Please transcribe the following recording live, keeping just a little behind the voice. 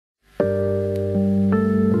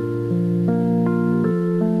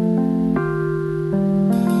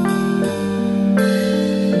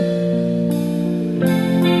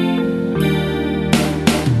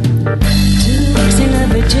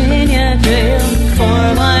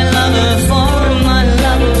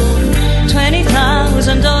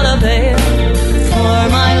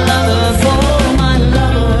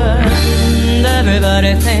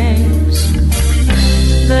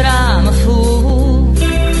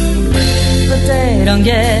don't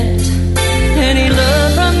get any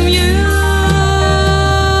love from you.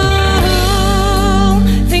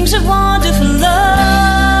 Things are wonderful,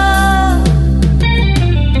 love.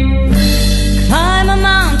 Climb a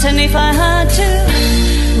mountain if I had to,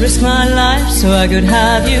 risk my life so I could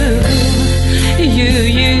have you. You.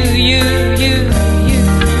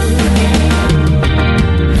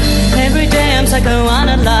 Every day I'm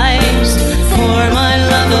psychoanalyzed for my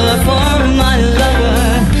lover,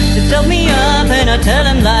 to dub me up and I tell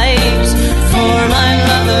him lies. For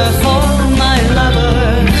my lover.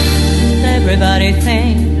 Everybody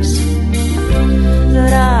thinks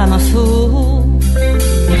that I'm a fool,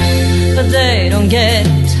 but they don't get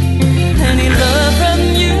any love from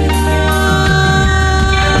you.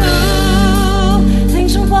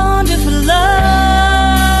 Things are wonderful,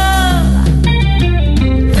 love.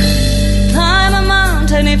 Climb a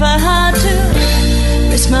mountain if I had to,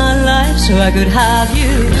 risk my life so I could have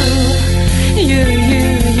you. You.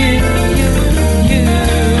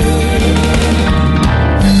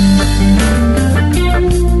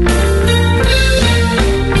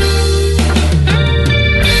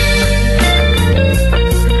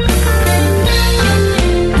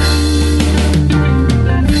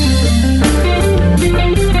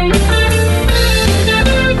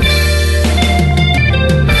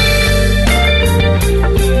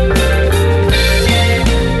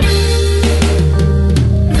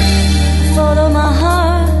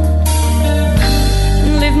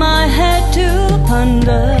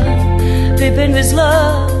 Deep in this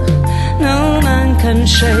love no man can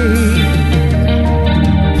shake.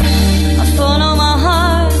 I follow my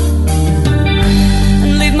heart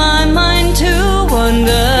and leave my mind to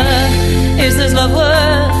wonder, is this love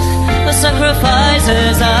worth the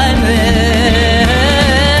sacrifices I made?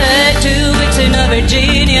 2 weeks in a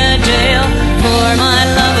Virginia,